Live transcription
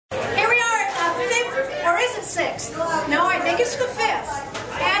No, I think it's the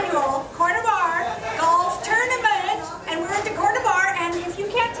 5th annual Corner Bar Golf Tournament, and we're at the Corner Bar, and if you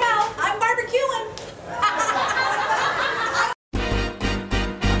can't tell, I'm barbecuing.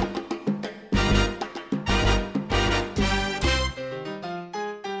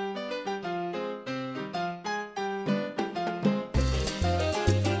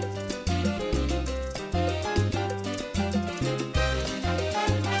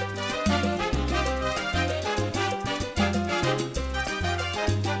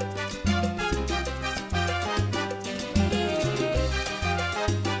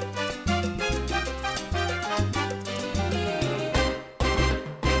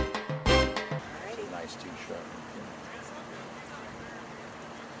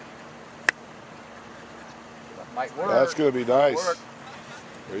 Might work. That's going to be nice.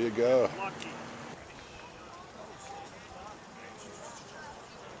 There you go.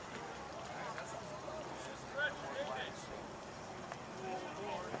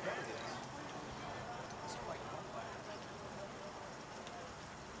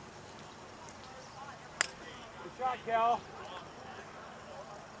 Good shot, Cal.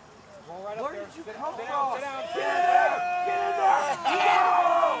 Going right up there. Where did you come Sit from? down, sit down, sit down. Get in there.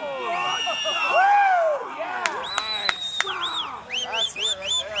 That's it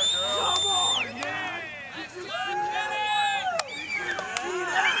right there, girl. Come on, man! Did you see that?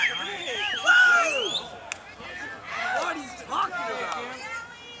 Woo! What he's talking about?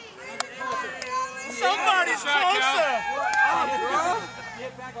 Somebody's closer!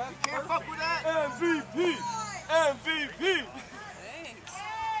 Get back up. You can't fuck with that? MVP! MVP! Thanks.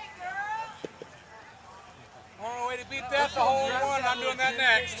 Only way to beat that's a hole in one. I'm doing that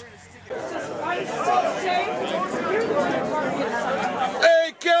next.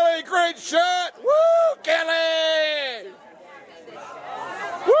 Hey, Kelly, great shot! Woo, Kelly!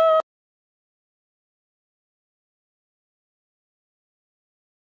 Woo!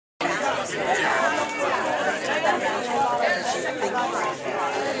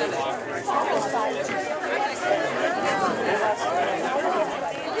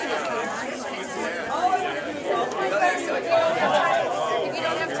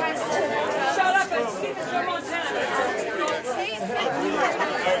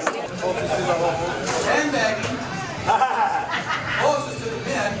 Sandbagging. Closest to the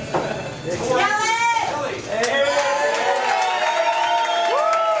pin. Kelly!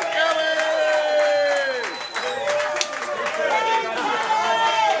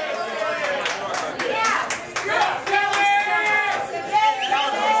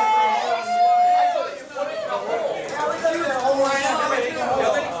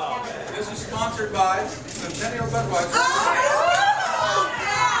 This is sponsored by Centennial Budweiser.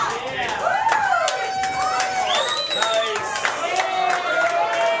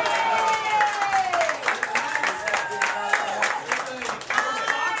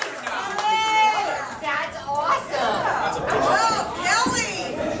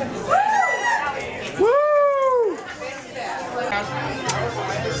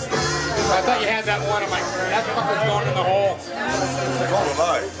 I thought you had that one. I'm like, that fucker's going in the hole.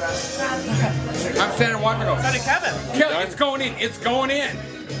 I'm standing watching go. So did Kevin. Kelly, it's going in. It's going in.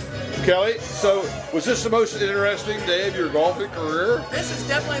 Kelly, so was this the most interesting day of your golfing career? This is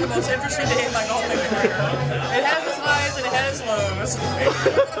definitely the most interesting day of my golfing career. It has its highs and it has its lows.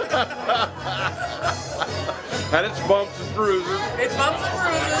 Had its bumps and bruises. It's bumps and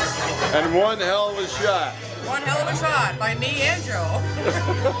bruises. And one hell of a shot. One hell of a shot by me and Joe.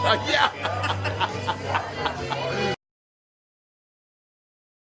 Yeah.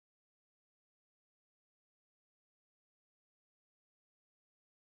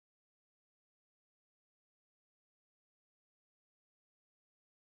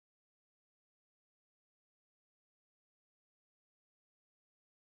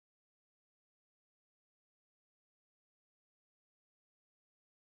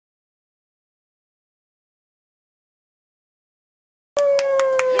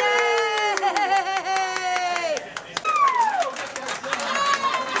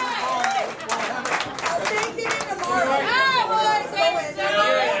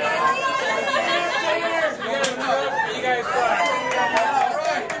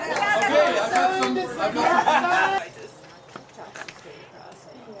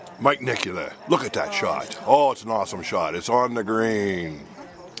 Mike Nicola, look at that shot. Oh, it's an awesome shot. It's on the green.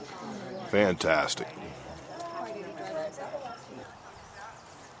 Fantastic.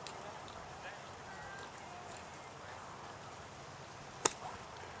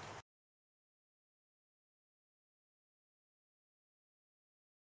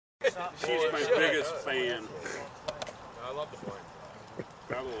 She's my biggest fan. I love the boy.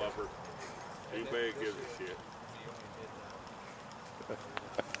 I love her. Anybody gives a shit.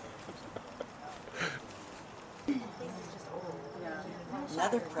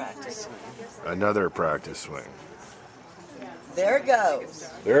 Another practice. Another practice swing. There it goes.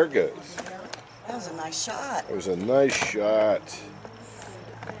 There it goes. That was a nice shot. It was a nice shot.